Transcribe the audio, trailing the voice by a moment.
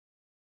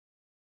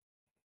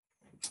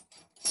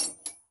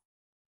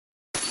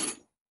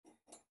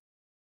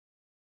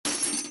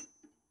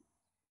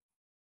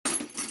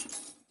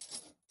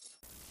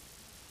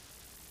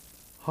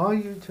Hi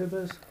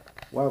YouTubers,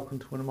 welcome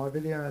to one of my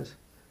videos.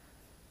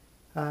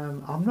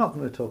 I'm not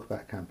going to talk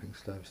about camping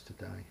stoves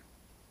today,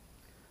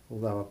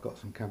 although I've got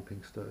some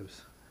camping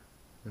stoves.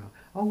 Now,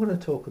 I'm going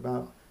to talk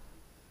about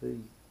the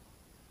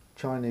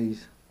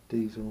Chinese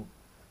diesel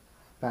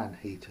van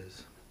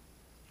heaters,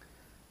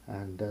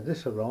 and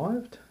this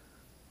arrived.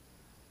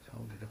 Let's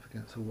hold it up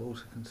against the wall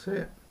so you can see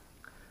it,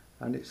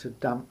 and it's a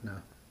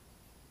dampener.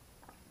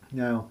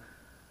 Now,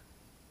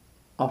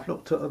 I've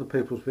looked at other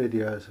people's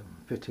videos of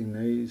fitting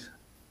these,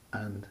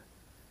 and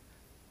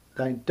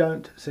they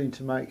don't seem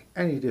to make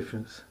any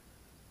difference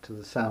to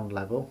the sound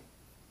level.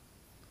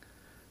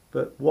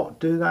 But what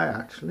do they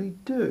actually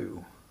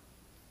do?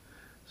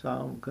 So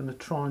I'm going to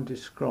try and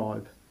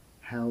describe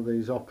how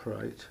these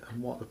operate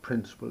and what the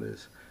principle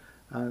is.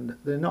 And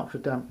they're not for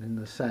dampening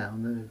the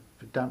sound, they're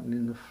for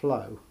dampening the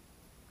flow.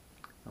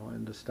 I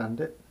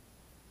understand it.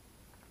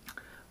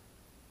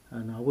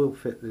 And I will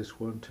fit this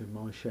one to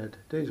my shed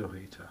diesel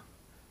heater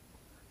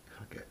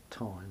if I get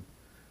time.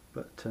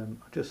 But I'd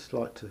just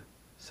like to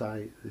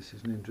say this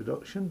is an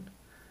introduction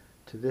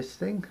to this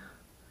thing,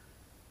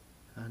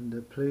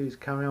 and please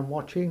carry on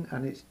watching,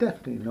 and it's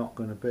definitely not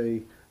going to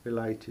be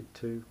related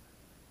to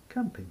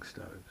camping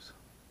stoves.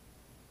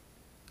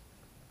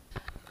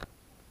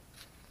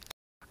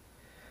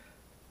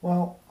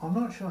 Well, I'm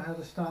not sure how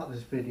to start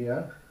this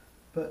video,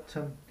 but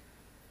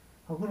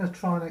I'm going to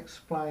try and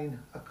explain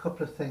a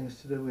couple of things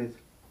to do with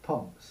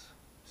pumps,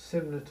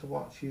 similar to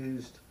what's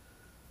used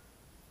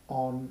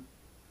on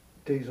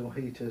diesel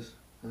heaters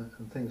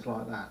and things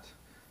like that.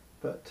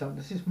 But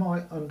this is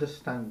my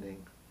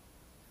understanding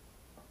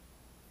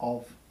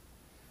of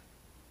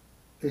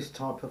this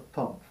type of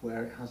pump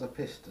where it has a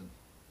piston,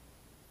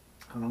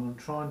 and I'm going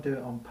to try and do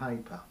it on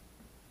paper.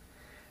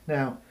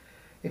 Now,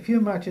 if you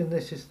imagine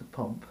this is the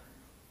pump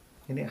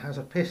and it has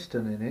a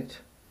piston in it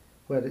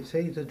where it's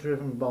either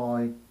driven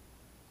by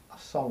a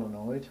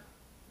solenoid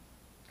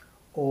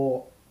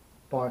or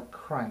by a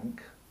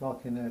crank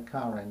like in a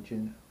car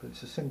engine, but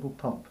it's a single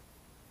pump.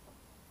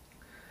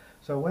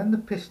 So when the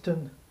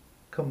piston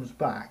comes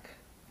back,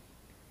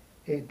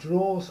 it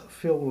draws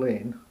fuel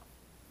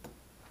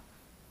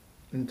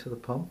into the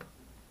pump,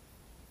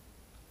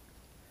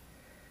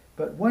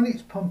 but when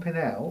it's pumping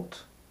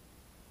out,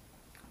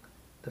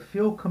 the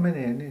fuel coming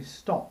in is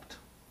stopped,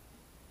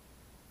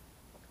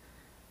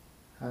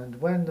 and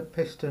when the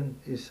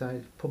piston is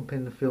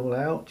pumping the fuel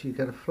out, you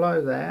get a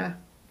flow there,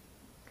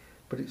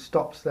 but it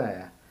stops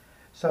there.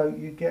 So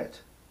you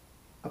get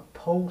a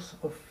pulse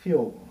of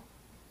fuel.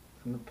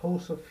 From the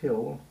pulse of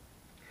fuel,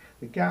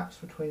 the gaps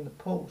between the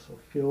pulse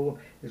of fuel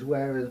is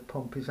where the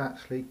pump is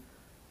actually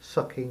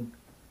sucking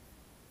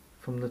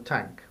from the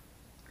tank.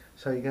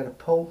 So you get a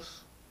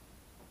pulse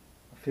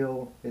of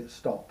fuel, it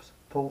stops.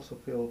 Pulse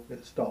of fuel,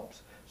 it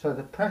stops. So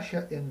the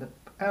pressure in the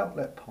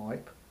outlet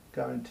pipe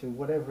going to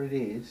whatever it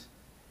is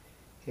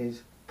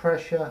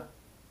pressure,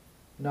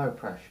 no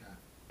pressure,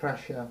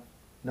 pressure,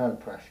 no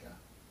pressure.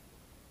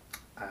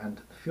 And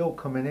the fuel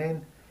coming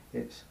in,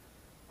 it's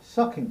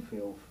sucking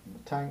fuel from the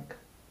tank,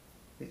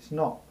 it's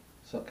not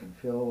sucking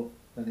fuel,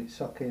 then it's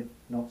sucking,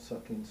 not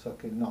sucking,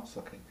 sucking, not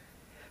sucking.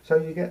 So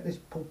you get this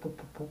pull, pull,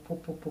 pull, pull,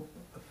 pull, pull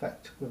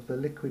effect with the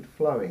liquid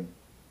flowing.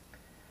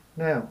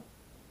 Now,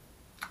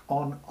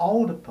 on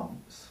older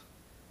pumps,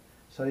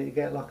 so you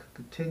get like a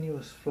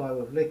continuous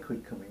flow of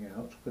liquid coming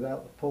out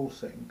without the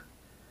pulsing,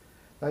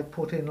 they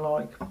put in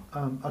like,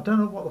 I don't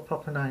know what the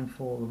proper name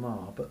for them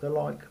are, but they're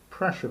like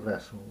pressure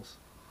vessels.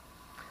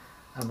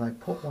 And they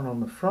put one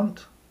on the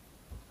front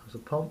as a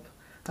pump,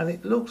 and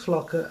it looks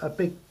like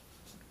a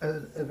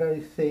very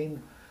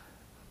thin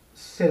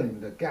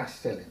cylinder, gas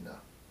cylinder.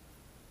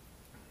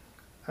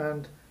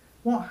 And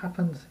what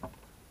happens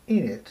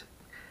in it,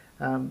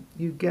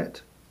 you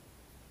get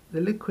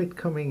the liquid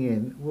coming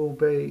in will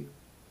be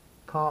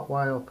part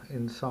way up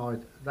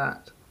inside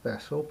that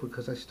vessel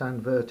because they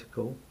stand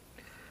vertical,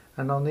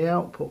 and on the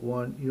output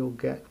one you'll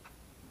get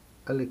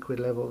a liquid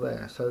level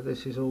there. So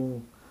this is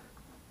all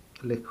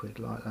liquid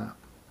like that.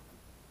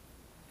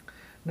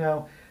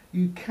 Now,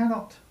 you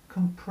cannot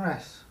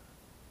compress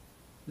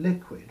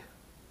liquid,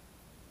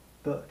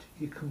 but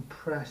you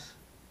compress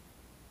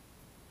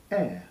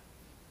air.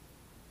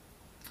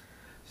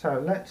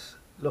 So let's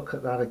look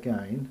at that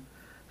again.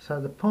 So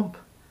the pump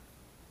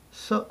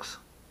sucks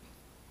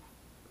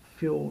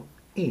fuel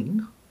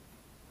in,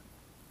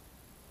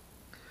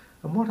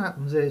 and what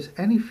happens is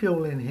any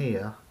fuel in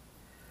here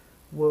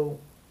will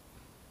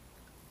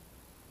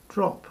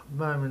drop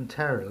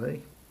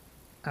momentarily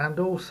and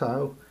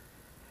also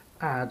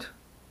add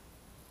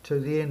to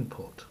the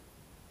input,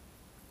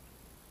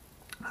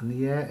 and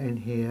the air in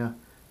here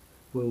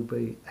will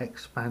be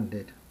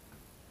expanded,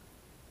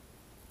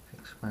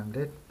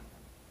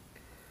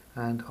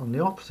 and on the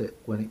opposite,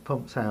 when it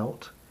pumps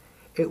out,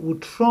 it will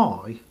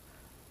try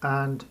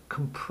and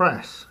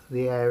compress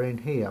the air in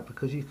here,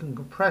 because you can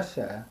compress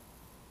air.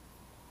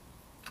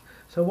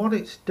 So what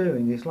it's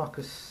doing is like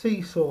a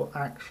seesaw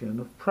action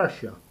of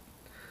pressure,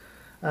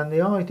 and the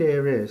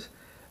idea is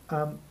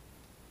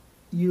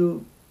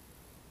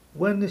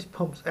when this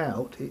pumps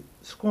out, it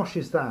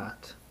squashes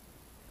that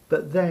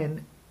but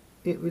then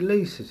it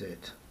releases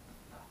it.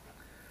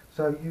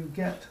 So you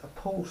get a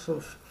pulse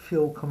of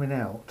fuel coming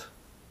out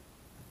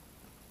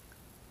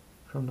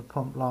from the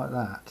pump like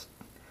that.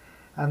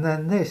 And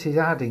then this is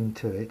adding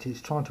to it,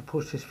 it's trying to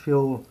push this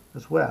fuel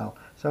as well.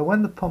 So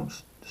when the pump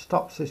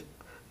stops this,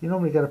 you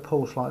normally get a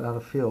pulse like that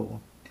of fuel.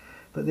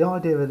 But the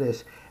idea of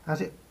this,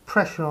 as it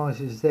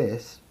pressurises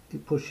this,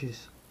 it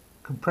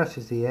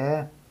compresses the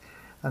air,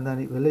 and then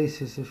it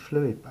releases the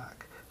fluid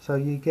back. So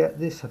you get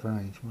this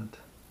arrangement.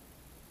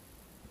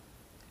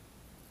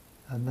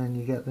 And then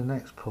you get the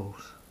next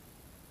pulse.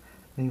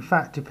 In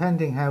fact,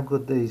 depending how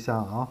good these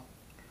are,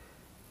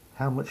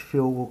 how much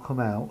fuel will come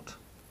out.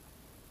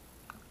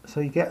 So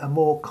you get a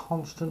more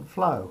constant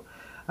flow.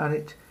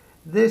 And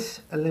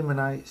this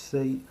eliminates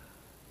the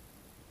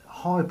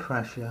high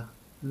pressure,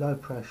 low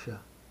pressure.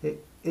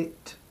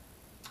 It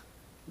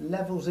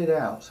levels it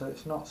out, so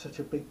it's not such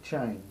a big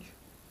change.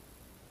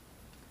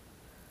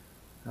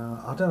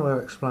 I don't know how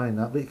to explain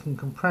that, but you can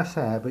compress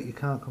air, but you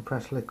can't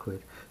compress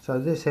liquid. So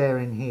this air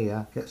in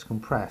here gets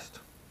compressed,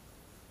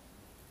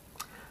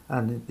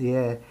 and the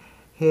air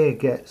here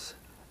gets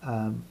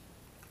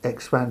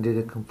expanded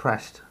and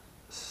compressed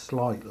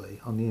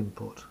slightly on the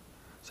input.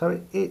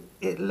 So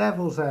it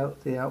levels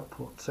out the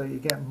output, so you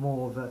get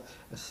more of a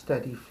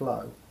steady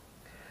flow.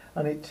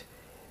 And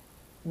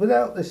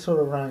without this sort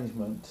of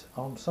arrangement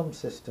on some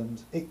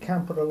systems, it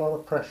can put a lot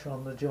of pressure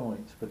on the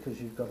joints, because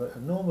you've got an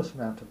enormous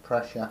amount of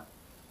pressure,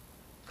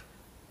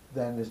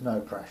 then there's no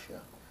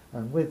pressure.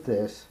 And with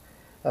this,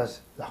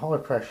 as the high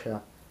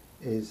pressure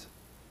is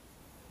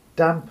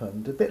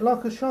dampened, a bit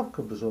like a shock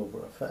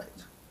absorber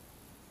effect,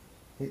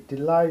 it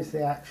delays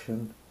the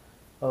action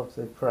of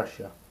the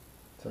pressure.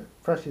 So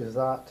it pressures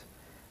that,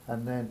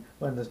 and then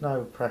when there's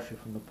no pressure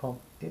from the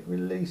pump, it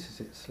releases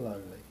it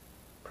slowly.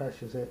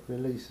 Pressures it,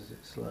 releases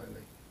it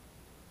slowly.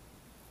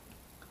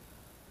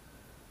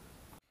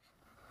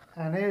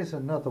 And here's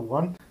another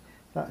one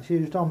that's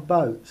used on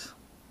boats.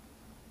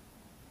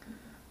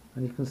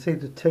 And you can see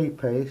the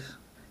T-piece,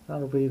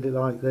 that'll be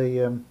like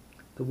the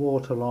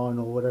water line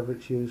or whatever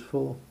it's used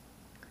for.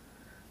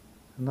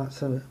 And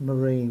that's a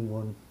marine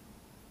one,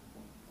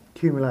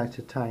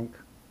 accumulator tank.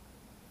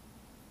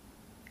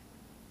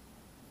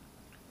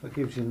 That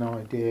gives you an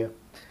idea,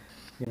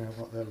 you know,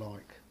 what they're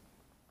like.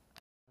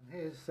 And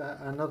here's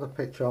another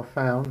picture I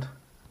found,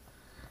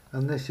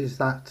 and this is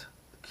that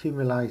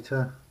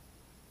accumulator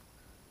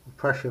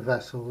pressure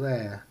vessel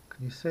there.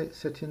 Can you see it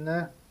sitting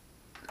there?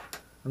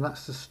 And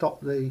that's to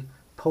stop the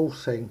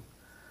pulsing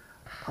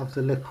of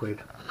the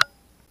liquid.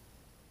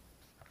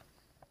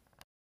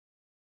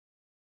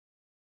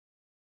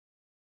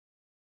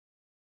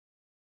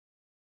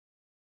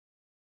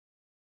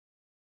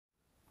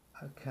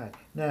 Okay,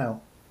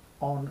 now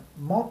on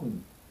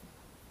modern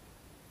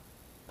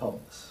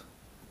pumps,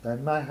 they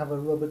may have a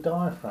rubber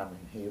diaphragm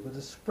in here with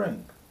a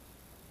spring,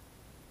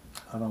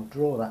 and I'll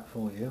draw that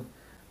for you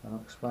and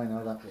I'll explain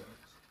how that works.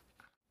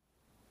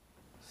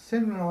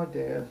 Similar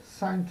idea,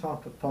 same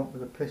type of pump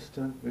with a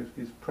piston, which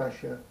gives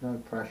pressure,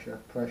 no pressure,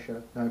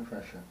 pressure, no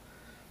pressure.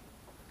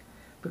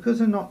 Because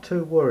they're not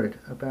too worried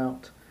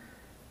about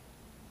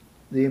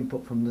the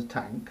input from the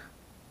tank,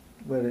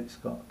 where it's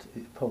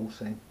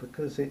pulsing,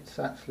 because it's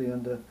actually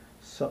under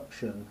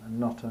suction and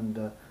not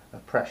under a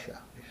pressure,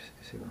 if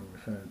you see what I'm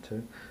referring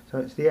to. So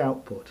it's the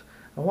output.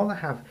 And what they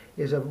have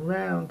is a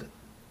round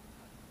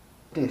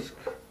disc,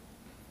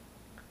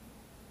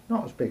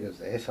 not as big as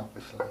this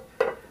obviously,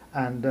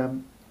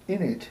 and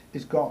in it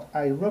is got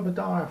a rubber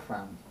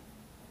diaphragm,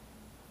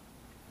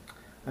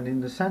 and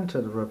in the centre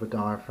of the rubber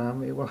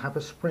diaphragm it will have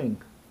a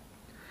spring,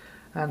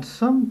 and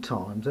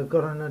sometimes they've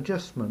got an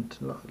adjustment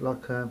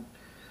like a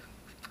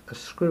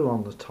screw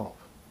on the top,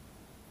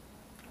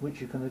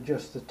 which you can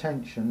adjust the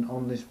tension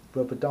on this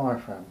rubber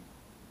diaphragm.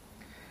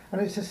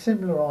 And it's a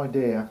similar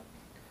idea,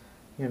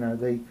 you know,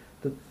 the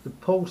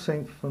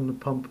pulsing from the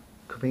pump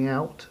coming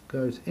out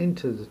goes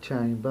into the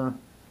chamber,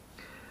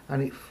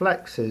 and it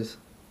flexes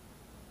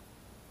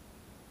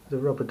the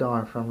rubber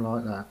diaphragm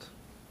like that.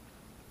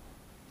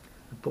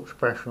 It puts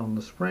pressure on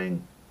the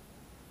spring,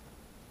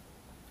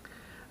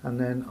 and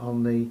then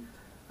on the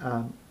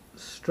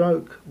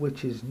stroke,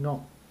 which is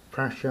not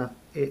pressure,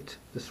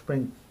 the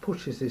spring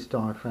pushes this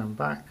diaphragm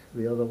back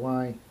the other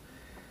way,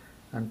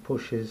 and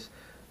pushes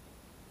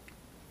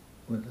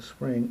with the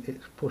spring,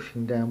 it's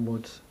pushing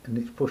downwards and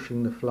it's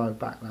pushing the flow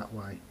back that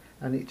way,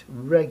 and it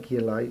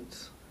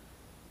regulates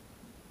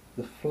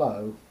the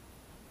flow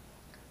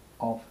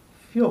of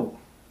fuel.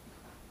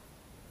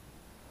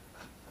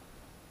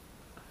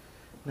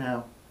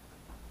 Now,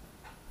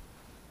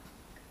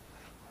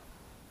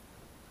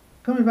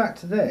 coming back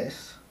to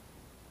this,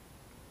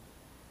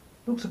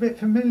 looks a bit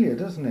familiar,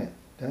 doesn't it?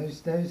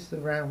 There's the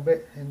round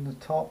bit in the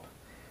top,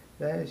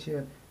 there's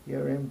your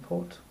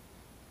input.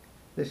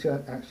 This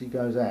actually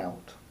goes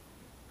out,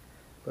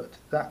 but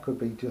that could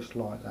be just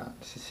like that.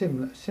 It's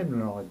a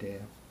similar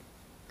idea,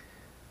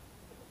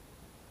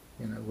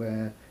 you know,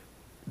 where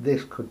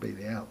this could be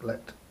the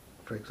outlet,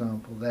 for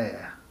example,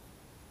 there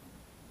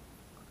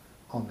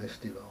on this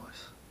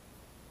device.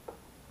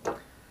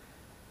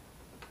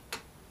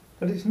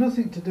 But it's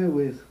nothing to do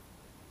with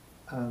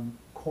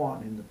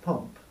quietening the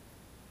pump.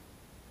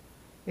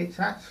 It's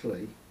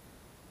actually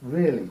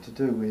really to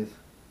do with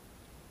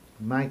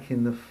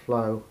making the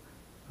flow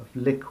of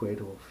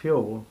liquid or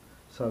fuel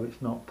so it's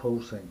not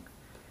pulsing.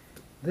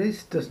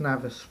 This doesn't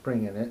have a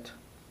spring in it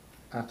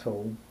at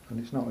all, and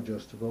it's not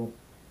adjustable.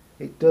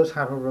 It does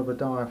have a rubber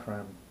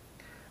diaphragm,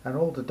 and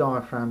all the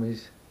diaphragm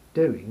is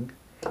doing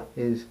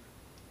is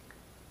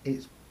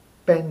it's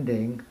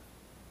bending,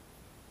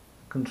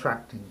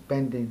 contracting,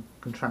 bending,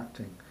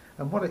 contracting,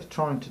 and what it's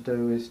trying to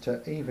do is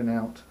to even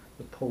out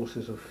the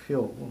pulses of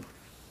fuel,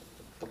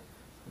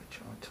 which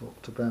I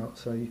talked about.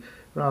 So you,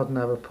 rather than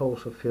have a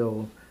pulse of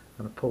fuel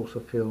and a pulse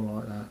of fuel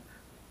like that,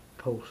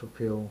 pulse of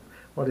fuel,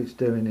 what it's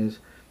doing is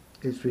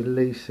it's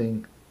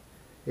releasing,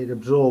 it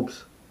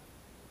absorbs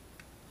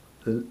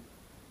the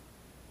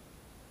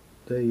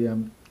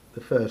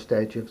first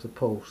edge of the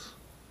pulse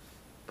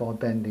by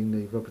bending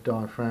the rubber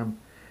diaphragm,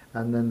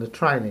 and then the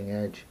trailing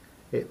edge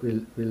it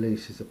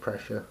releases the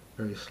pressure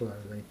very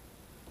slowly.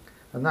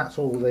 And that's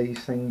all these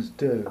things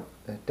do.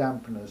 They're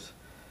dampeners.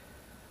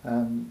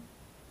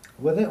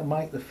 Whether it'll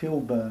make the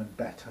fuel burn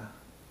better,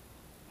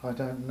 I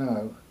don't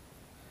know,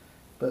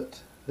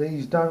 but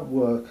these don't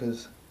work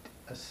as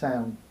a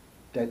sound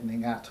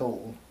deadening at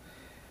all.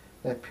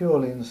 They're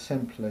purely and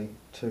simply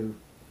to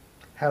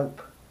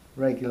help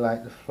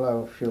regulate the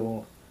flow of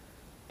fuel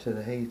to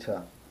the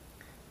heater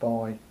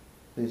by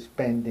this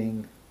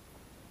bending,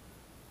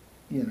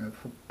 you know,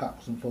 for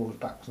backwards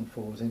and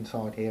forwards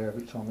inside here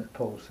every time it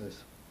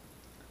pulses,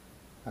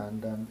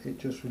 and it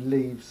just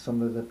relieves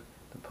some of the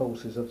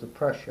pulses of the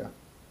pressure.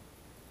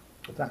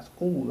 But that's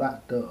all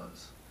that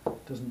does.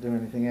 It doesn't do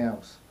anything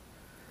else.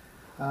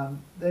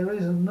 There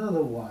is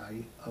another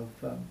way of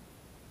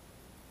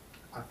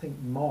I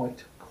think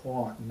might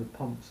quieten the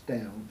pumps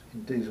down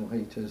in diesel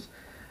heaters,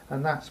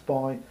 and that's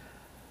by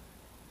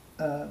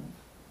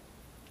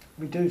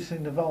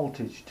reducing the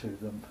voltage to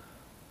them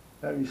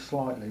very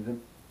slightly.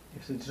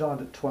 If they're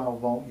designed at 12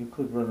 volt, you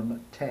could run them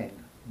at 10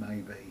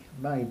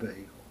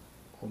 maybe,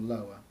 or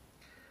lower.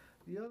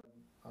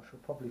 I shall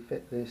probably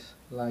fit this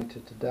later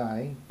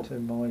today to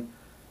my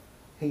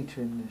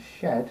heater in the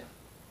shed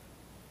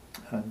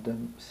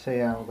and see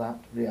how that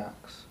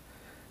reacts.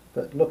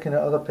 But looking at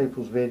other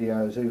people's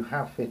videos who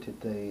have fitted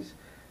these,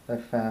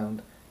 they've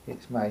found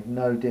it's made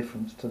no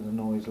difference to the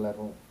noise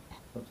level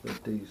of the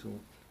diesel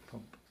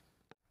pump.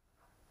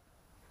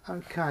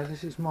 Okay,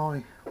 this is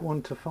my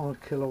 1 to 5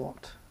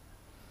 kilowatt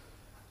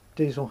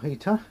diesel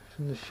heater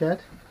from the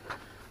shed,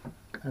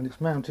 and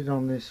it's mounted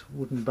on this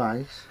wooden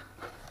base,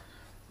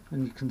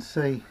 and you can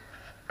see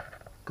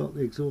got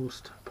the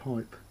exhaust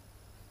pipe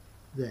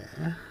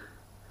there,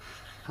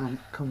 and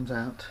it comes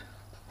out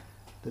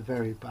the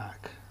very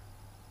back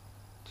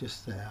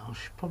just there. I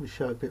should probably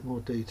show a bit more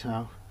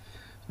detail.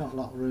 There's not a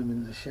lot of room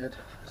in the shed.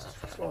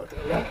 Let's slide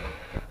it along.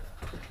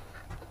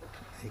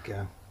 There you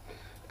go.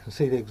 You can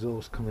see the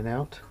exhaust coming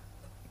out,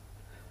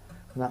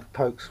 and that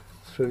pokes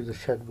through the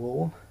shed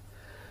wall.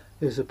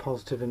 There's the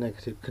positive and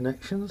negative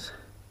connections,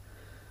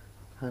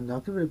 and I'll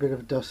give it a bit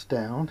of a dust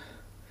down,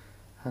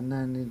 and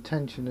then the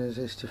intention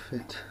is to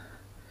fit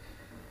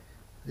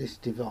this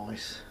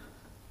device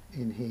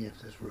in here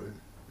if there's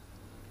room.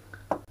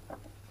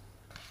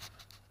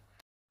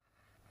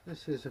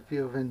 This is a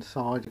view of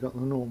inside. You've got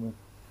the normal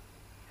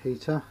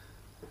heater.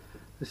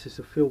 This is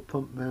a fuel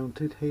pump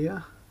mounted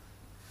here,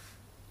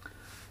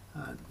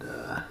 and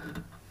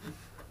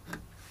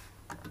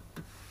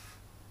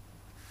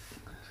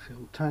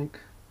fuel tank,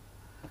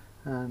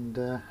 and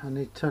I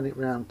need to turn it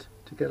round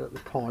to get at the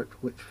pipe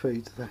which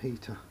feeds the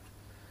heater.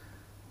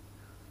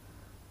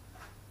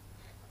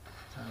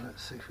 So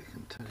let's see if we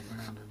can turn it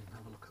around and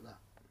have a look at that.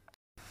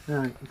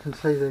 Now you can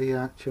see the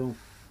actual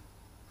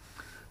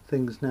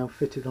thing's now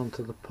fitted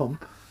onto the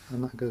pump,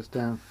 and that goes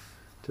down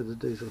to the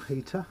diesel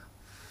heater.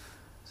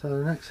 So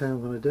the next thing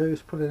I'm going to do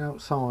is put it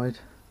outside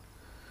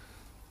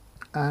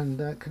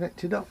and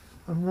connect it up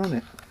and run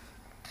it.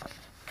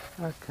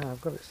 Okay,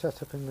 I've got it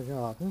set up in the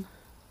garden.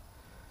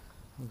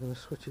 I'm going to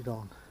switch it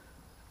on.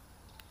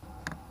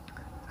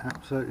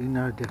 Absolutely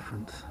no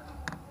difference.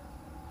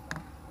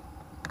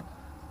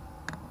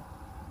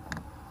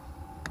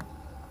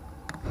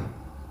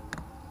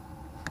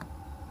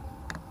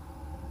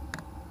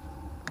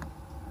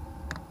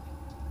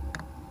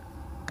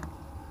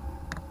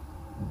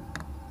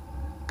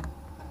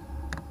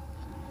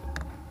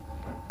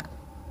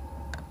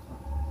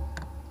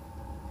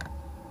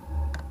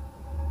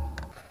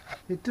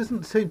 It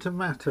doesn't seem to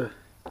matter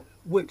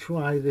which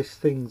way this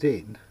thing's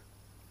in.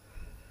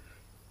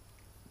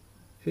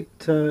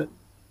 It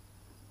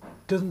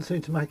doesn't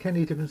seem to make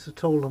any difference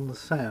at all on the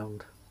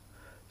sound.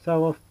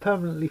 So I've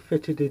permanently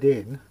fitted it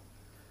in.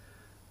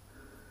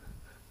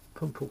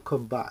 Pump will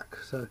come back.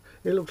 So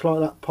it looks like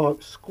that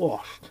pipe's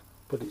squashed,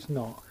 but it's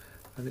not,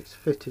 and it's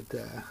fitted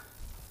there.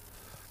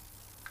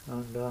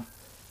 And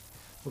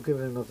we'll give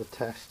it another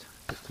test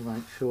just to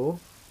make sure.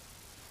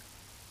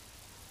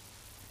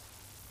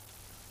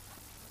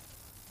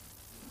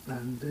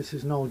 And this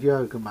is an old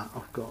yoga mat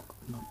I've got,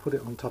 and I'll put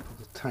it on top of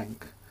the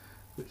tank,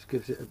 which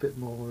gives it a bit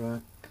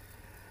more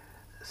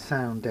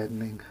sound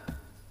deadening.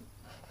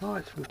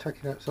 Right, we'll take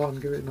it outside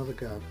and give it another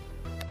go.